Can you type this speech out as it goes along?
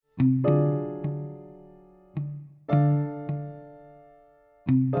Hello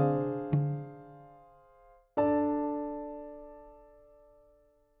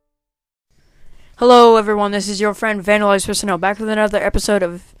everyone, this is your friend Vandalized Personnel, back with another episode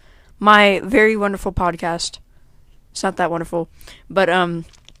of my very wonderful podcast. It's not that wonderful, but I'm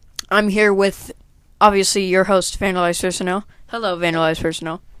here with, obviously, your host, Vandalized Personnel. Hello, Vandalized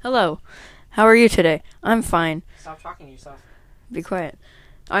Personnel. Hello. How are you today? I'm fine. Stop talking to yourself. Be quiet.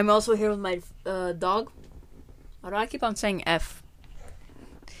 I'm also here with my dog. Why do I keep on saying F?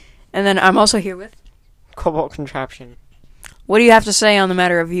 And then I'm also here with... Cobalt Contraption. What do you have to say on the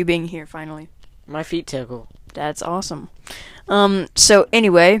matter of you being here, finally? My feet tickle. That's awesome. So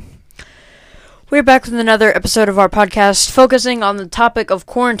anyway, we're back with another episode of our podcast focusing on the topic of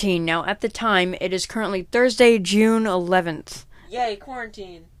quarantine. Now, at the time, it is currently Thursday, June 11th. Yay,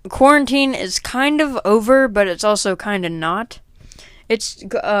 quarantine. Quarantine is kind of over, but it's also kind of not. It's,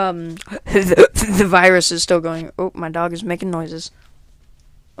 the virus is still going. Oh, my dog is making noises.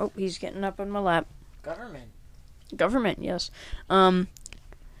 Oh, he's getting up on my lap. Government, yes.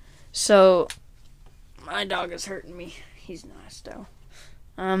 So... my dog is hurting me. He's nice though.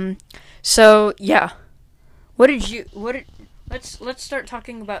 So yeah. Let's start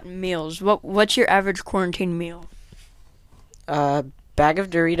talking about meals. What's your average quarantine meal? Bag of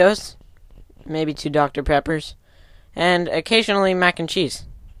Doritos, maybe 2 Dr. Peppers, and occasionally mac and cheese.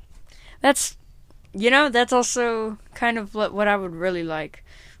 That's also kind of what I would really like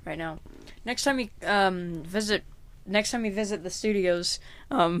right now. Next time you visit the studios,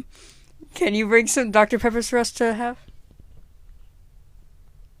 can you bring some Dr. Peppers for us to have?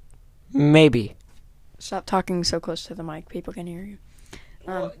 Maybe. Stop talking so close to the mic. People can hear you.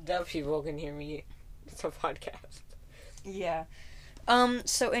 Deaf people can hear me. It's a podcast. Yeah.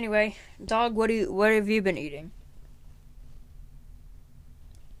 So anyway, dog, what have you been eating?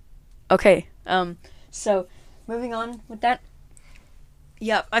 Okay. So moving on with that.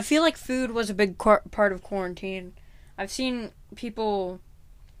 Yeah, I feel like food was a big part of quarantine. I've seen people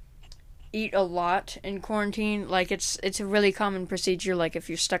eat a lot in quarantine. Like, it's a really common procedure. Like, if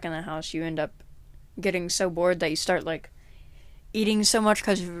you're stuck in the house, you end up getting so bored that you start, like, eating so much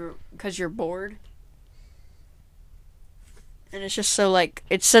because you're bored. And it's just so, like,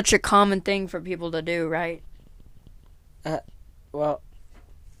 it's such a common thing for people to do, right? Well,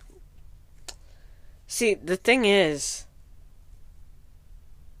 see, the thing is,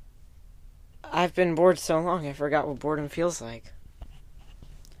 I've been bored so long, I forgot what boredom feels like.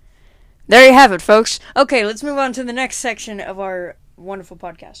 There you have it, folks. Okay, let's move on to the next section of our wonderful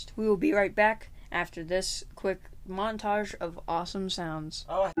podcast. We will be right back after this quick montage of awesome sounds.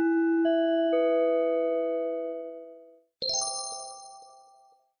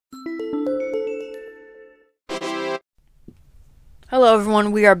 Hello,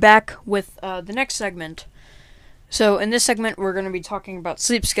 everyone. We are back with the next segment. So, in this segment, we're going to be talking about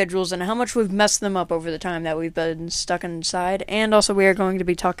sleep schedules and how much we've messed them up over the time that we've been stuck inside. And also, we are going to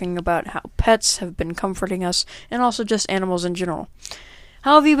be talking about how pets have been comforting us, and also just animals in general.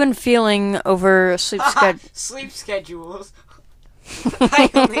 How have you been feeling over sleep schedules? Sleep schedules. I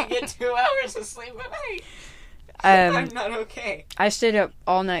only get 2 hours of sleep a night. I'm not okay. I stayed up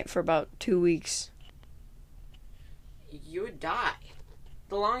all night for about 2 weeks. You would die.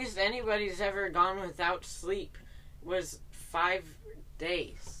 The longest anybody's ever gone without sleep was 5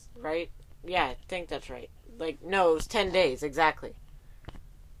 days, right? Yeah, I think that's right. No, it was 10 days, exactly.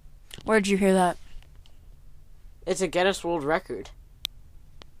 Where'd you hear that? It's a Guinness World Record.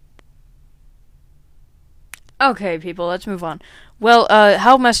 Okay, people, let's move on. Well,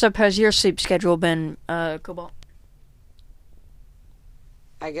 how messed up has your sleep schedule been, Cobalt?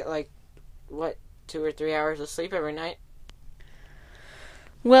 I get, 2 or 3 hours of sleep every night.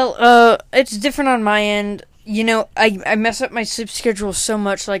 Well, it's different on my end. You know, I mess up my sleep schedule so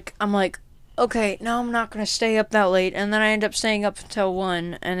much, I'm like, okay, now I'm not going to stay up that late, and then I end up staying up until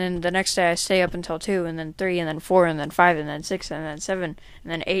 1, and then the next day I stay up until 2, and then 3, and then 4, and then 5, and then 6, and then 7,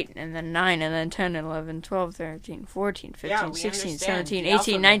 and then 8, and then 9, and then 10, and 11, 12, 13, 14, 15, 16, 17,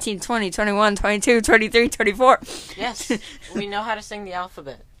 18, 19, 20, 21, 22, 23, 24. Yes, we know how to sing the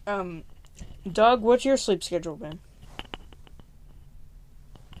alphabet. Doug, what's your sleep schedule been?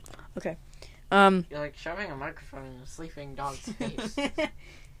 Okay. You're like shoving a microphone in a sleeping dog's face.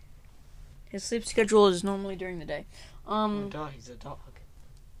 His sleep schedule is normally during the day. He's a dog.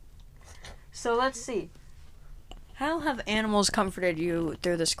 So let's see. How have animals comforted you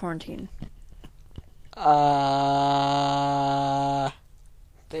through this quarantine? They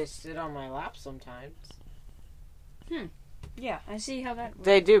sit on my lap sometimes. Yeah, I see how that works.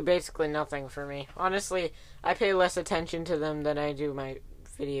 They do basically nothing for me. Honestly, I pay less attention to them than I do my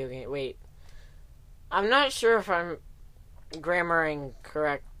video game. Wait. I'm not sure if I'm grammaring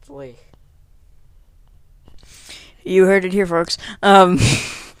correctly. You heard it here, folks.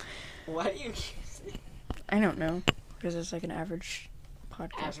 What are you using? I don't know. Because it's like an average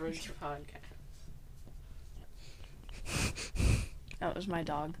podcast. Average podcast. That was my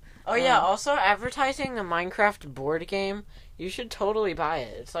dog. Oh, yeah. Also, advertising the Minecraft board game. You should totally buy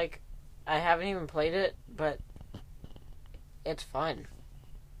it. It's like, I haven't even played it, but it's fun.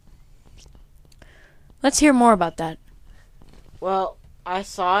 Let's hear more about that. Well, I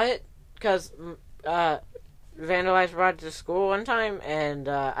saw it because Vandalize brought it to school one time, and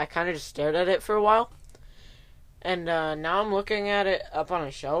I kind of just stared at it for a while. And now I'm looking at it up on a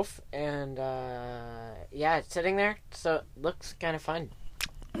shelf, and yeah, it's sitting there, so it looks kind of fun.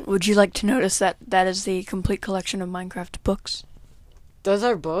 Would you like to notice that that is the complete collection of Minecraft books? Those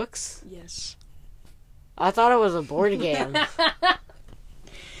are books? Yes. I thought it was a board game.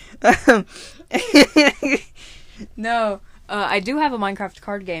 No. I do have a Minecraft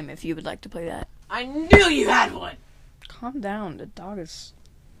card game if you would like to play that. I knew you had one! Calm down. The dog is...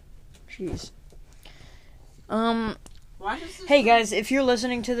 Jeez. Why does this Hey guys, if you're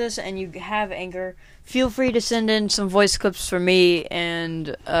listening to this and you have Anchor, feel free to send in some voice clips for me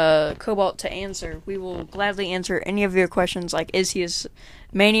and Cobalt to answer. We will gladly answer any of your questions, like, is he a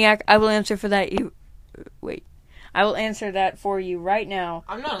maniac? I will answer for that. Wait. I will answer that for you right now.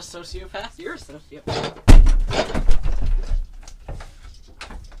 I'm not a sociopath, you're a sociopath.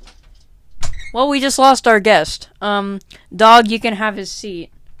 Well, we just lost our guest. Dog, you can have his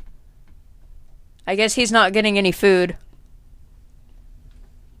seat. I guess he's not getting any food.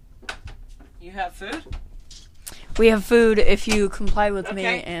 You have food? We have food if you comply with me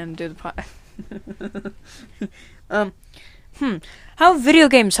Okay. and do the How have video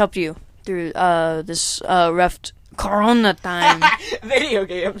games helped you through this rough Corona time? Video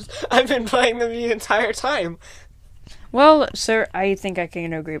games. I've been playing them the entire time. Well, sir, I think I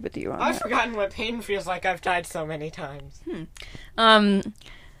can agree with you on I've that. forgotten what pain feels like. I've died so many times.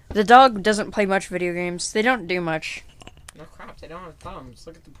 The dog doesn't play much video games. They don't do much. No crap, they don't have thumbs.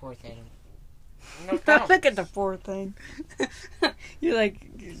 Look at the poor thing. No thumbs. Look at the poor thing. You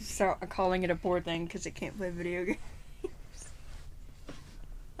start calling it a poor thing because it can't play video games.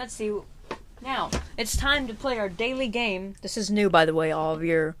 Let's see. Now it's time to play our daily game. This is new, by the way, all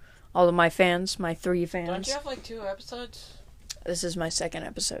of my fans, my 3 fans. Don't you have like 2 episodes? This is my 2nd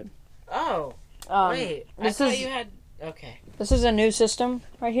episode. Oh. Wait. I this thought is- you had... Okay. This is a new system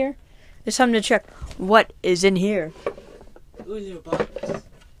right here. It's time to check what is in here. Ooh, little box.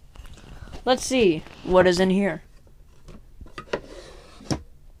 Let's see what is in here.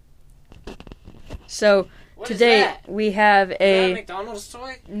 So What is today that? we have Is that a a. McDonald's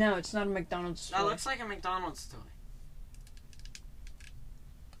toy? No, it's not a McDonald's That toy. looks like a McDonald's toy.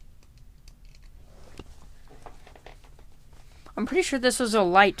 I'm pretty sure this was a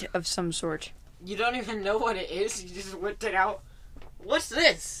light of some sort. You don't even know what it is. You just whipped it out. What's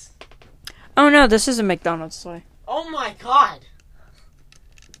this? Oh no, this is a McDonald's toy. Oh my god.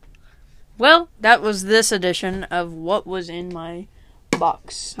 Well, that was this edition of what was in my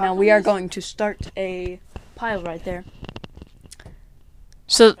box. How Now come we are this- going to start a pile right there.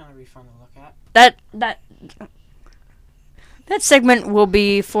 So It's gonna be fun to look at. that segment will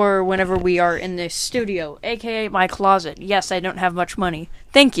be for whenever we are in the studio, aka my closet. Yes, I don't have much money.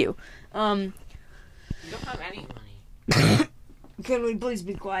 Thank you. You don't have any money. Can we please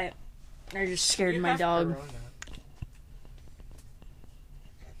be quiet? I just scared You my have dog. Corona.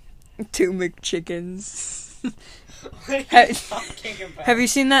 2 McChickens. What are you Have- talking about? Have you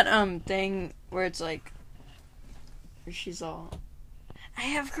seen that thing where it's like, where she's all, I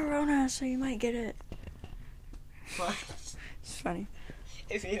have Corona, so you might get it. What? It's funny.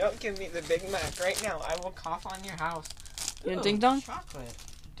 If you don't give me the Big Mac right now, I will cough on your house. You want Ooh, ding dong? Chocolate.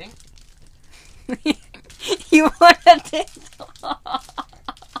 Ding. You want a ding dong?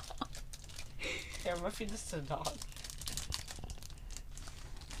 Here, I'm gonna feed this to the dog.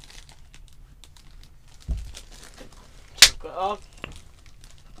 Chocolate. Oh,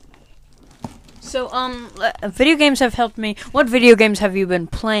 So, video games have helped me. What video games have you been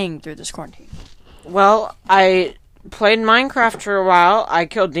playing through this quarantine? well, I played Minecraft for a while. I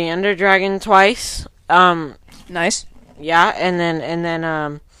killed the Ender Dragon twice. Nice. Yeah, and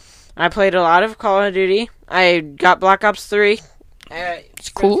then I played a lot of Call of Duty. I got Black Ops 3. It's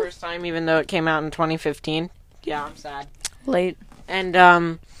cool. For the first time, even though it came out in 2015. Yeah, I'm sad. Late. And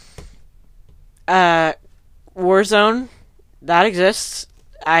Warzone, that exists.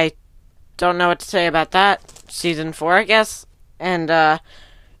 I don't know what to say about that. Season 4, I guess. And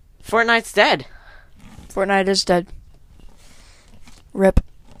Fortnite's dead. Fortnite is dead. Rip.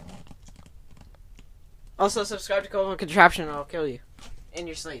 Also, subscribe to Colon Contraption or I'll kill you. In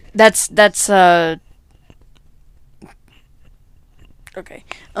your sleep. That's okay.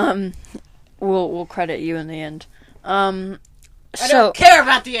 We'll credit you in the end. I don't care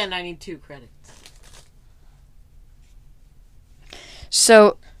about the end. I need 2 credits.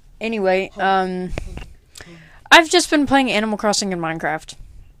 So, anyway, I've just been playing Animal Crossing and Minecraft.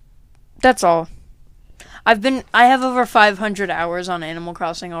 That's all. I have over 500 hours on Animal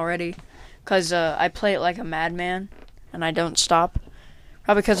Crossing already, cause I play it like a madman, and I don't stop.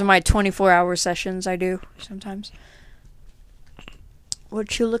 Probably because of my 24-hour sessions I do sometimes.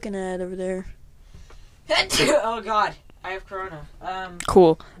 What you looking at over there? Oh God, I have corona.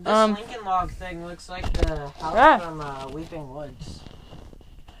 Cool. This Lincoln log thing looks like the house from Weeping Woods.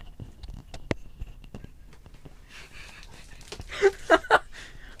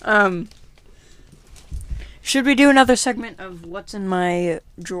 Should we do another segment of what's in my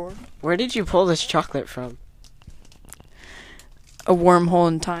drawer? Where did you pull this chocolate from? A wormhole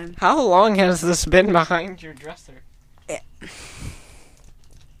in time. How long has this been behind your dresser?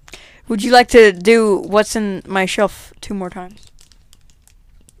 Would you like to do what's in my shelf 2 more times?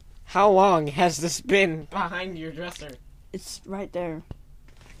 How long has this been behind your dresser? It's right there.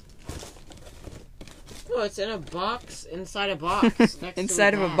 Oh, it's in a box inside a box.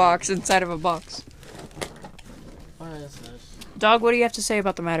 Inside of a box, inside of a box. What is this? Dog, what do you have to say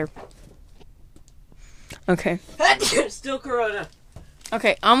about the matter? Okay. Still corona.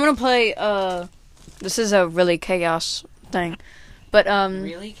 Okay, I'm gonna play, this is a really chaos thing. But,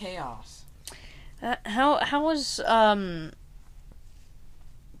 Really chaos. how was,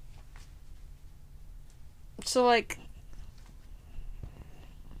 so, like,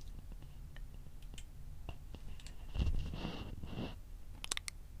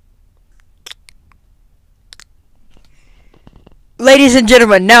 ladies and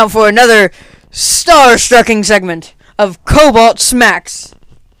gentlemen, now for another star-strucking segment of Cobalt Smacks.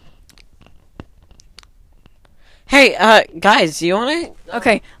 Hey, guys, do you want to...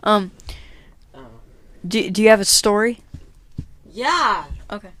 Okay, do you have a story? Yeah.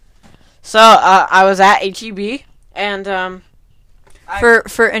 Okay. So, I was at HEB, and,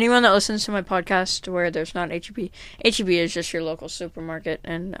 For anyone that listens to my podcast where there's not HEB, HEB is just your local supermarket,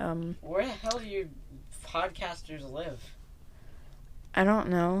 and, where the hell do you podcasters live? I don't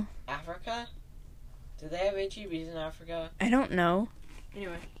know. Africa? Do they have HEBs in Africa? I don't know.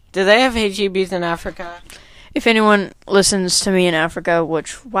 Anyway. Do they have HEBs in Africa? If anyone listens to me in Africa,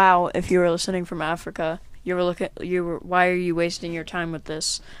 which, wow, if you were listening from Africa, why are you wasting your time with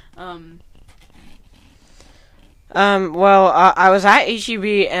this? Well, I was at HEB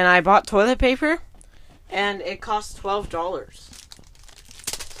and I bought toilet paper, and it cost $12.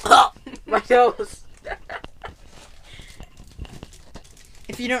 Oh, my nose.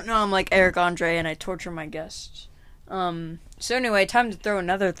 If you don't know, I'm like Eric Andre, and I torture my guests. So anyway, time to throw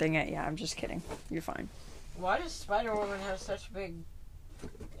another thing at you. I'm just kidding. You're fine. Why does Spider-Woman have such big...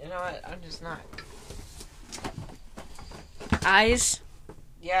 You know what? I'm just not... Eyes?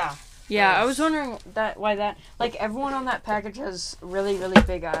 Yeah. Yeah, I was wondering why that... Like, everyone on that package has really, really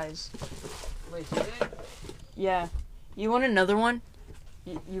big eyes. Wait, did it? Yeah. You want another one?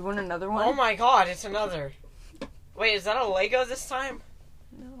 You want another one? Oh my god, it's another. Wait, is that a Lego this time?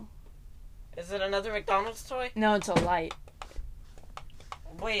 No. Is it another McDonald's toy? No, it's a light.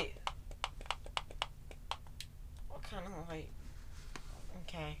 Wait. What kind of light?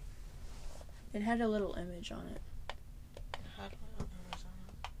 Okay. It had a little image on it. How do I open this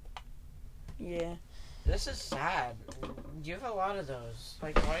on? Yeah. This is sad. You have a lot of those.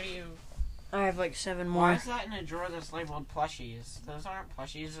 Like, why do you... I have like 7 more. Why is that in a drawer that's labeled plushies? Those aren't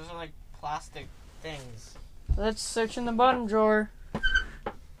plushies. Those are like plastic things. Let's search in the bottom drawer.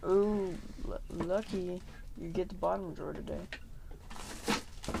 Ooh, lucky. You get the bottom drawer today.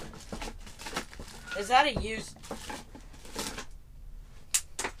 Is that a used...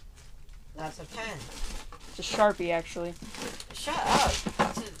 That's a pen. It's a Sharpie, actually. Shut up.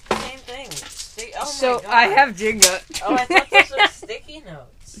 It's the same thing. Oh so, my god. I have Jenga. Oh, I thought this was sticky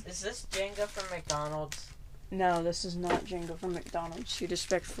notes. Is this Jenga from McDonald's? No, this is not Jenga from McDonald's. You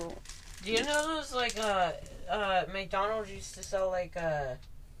disrespectful. Do you know those, like, McDonald's used to sell, like,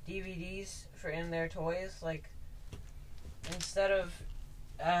 DVDs for in their toys? Like, instead of,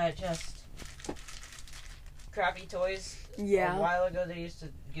 just crappy toys. Yeah. A while ago, they used to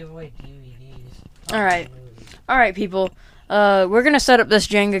give away DVDs. Alright, people. We're gonna set up this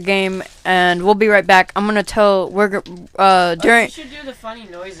Jenga game, and we'll be right back. I'm gonna tell, during... You should do the funny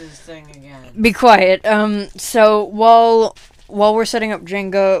noises thing again. Be quiet. So, while we're setting up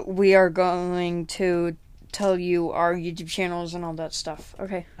Jenga, we are going to tell you our YouTube channels and all that stuff.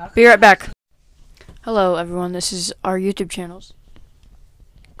 Okay. Be right back. Hello, everyone. This is our YouTube channels.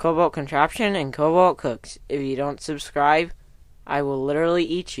 Cobalt Contraption and Cobalt Cooks. If you don't subscribe, I will literally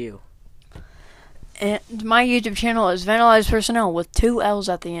eat you. And my YouTube channel is Vandalized Personnel with 2 L's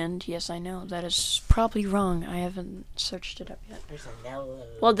at the end. Yes, I know. That is probably wrong. I haven't searched it up yet. There's a no.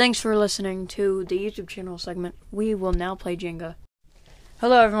 Well, thanks for listening to the YouTube channel segment. We will now play Jenga.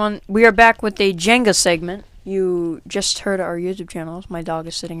 Hello, everyone. We are back with a Jenga segment. You just heard our YouTube channels. My dog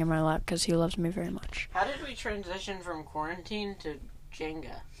is sitting in my lap because he loves me very much. How did we transition from quarantine to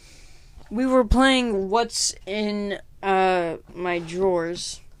Jenga? We were playing what's in my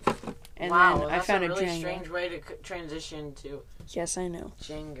drawers. And wow, then that's I found a really Jenga. strange way to transition to Yes, I know.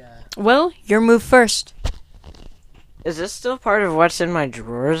 Jenga. Well, your move first. Is this still part of what's in my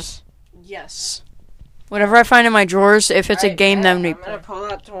drawers? Yes. Whatever I find in my drawers, if it's a game, then we I'm gonna pull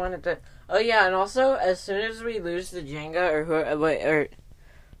out to one at the. Oh yeah, and also as soon as we lose the Jenga or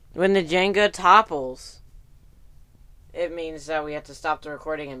when the Jenga topples, it means that we have to stop the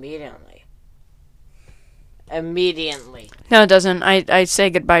recording immediately. Immediately. No, it doesn't. I say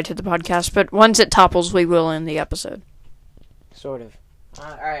goodbye to the podcast, but once it topples, we will end the episode. Sort of.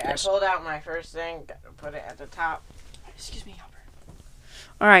 Alright, yes. I pulled out my first thing, put it at the top. Excuse me, Hopper.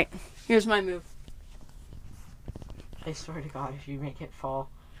 Alright, here's my move. I swear to God, if you make it fall.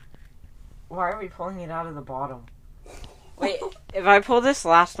 Why are we pulling it out of the bottom? Wait, if I pull this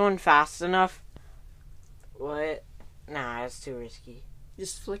last one fast enough... What? Nah, it's too risky.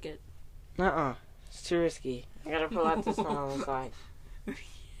 Just flick it. Uh-uh. It's too risky. I gotta pull out this one on the side.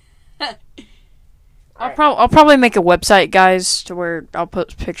 I'll probably make a website, guys, to where I'll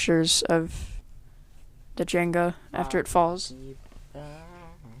put pictures of the Jenga after it falls.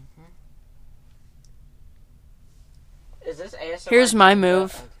 Is this ASMR? Here's my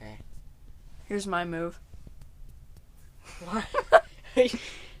move. Okay. Here's my move. What?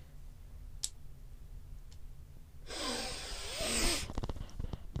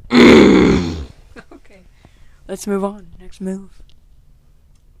 Okay. Let's move on. Next move.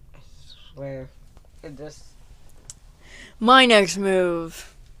 I swear. This. My next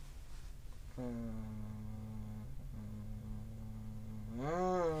move.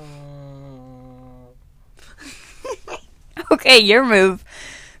 Okay, your move.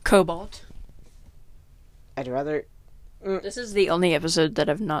 Cobalt. I'd rather... This is the only episode that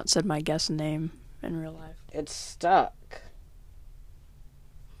I've not said my guest name in real life. It's stuck.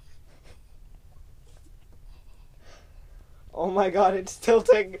 Oh my God, it's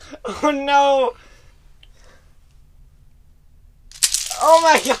tilting. Oh no! Oh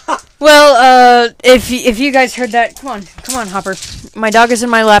my God! Well, if you guys heard that, come on, Hopper. My dog is in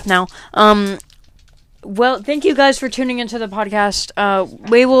my lap now. Well, thank you guys for tuning into the podcast.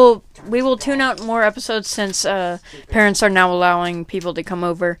 We will tune out more episodes since parents are now allowing people to come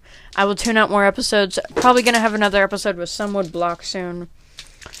over. I will tune out more episodes. Probably gonna have another episode with Some Wood Block soon.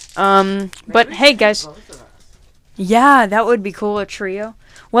 But hey, guys. Yeah, that would be cool, a trio.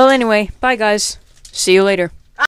 Well, anyway, bye, guys. See you later.